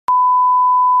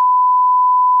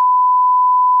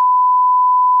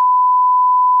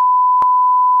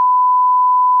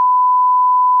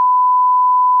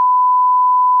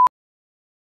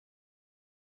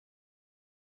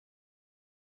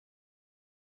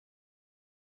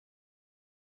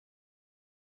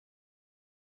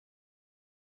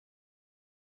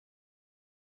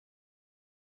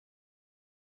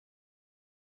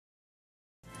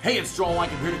Hey, it's Joel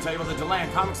Wank here to tell you about the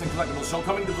Deland Comics and Collectibles show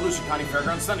coming to Volusia County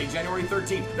Fairgrounds Sunday, January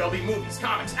 13th. There'll be movies,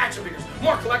 comics, action figures,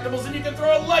 more collectibles, and you can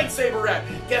throw a lightsaber at.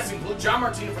 Guests include John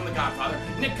Martino from The Godfather,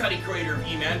 Nick Cuddy, creator of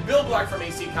E-Man, Bill Black from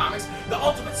AC Comics, The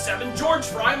Ultimate Seven, George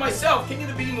Fry, myself, King of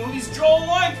the B Movies, Joel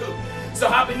Wank. So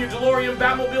hop in your DeLorean,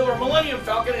 Batmobile, or Millennium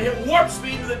Falcon and hit warp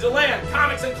speed to the Deland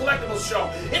Comics and Collectibles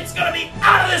show. It's gonna be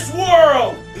out of this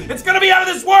world! It's gonna be out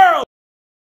of this world!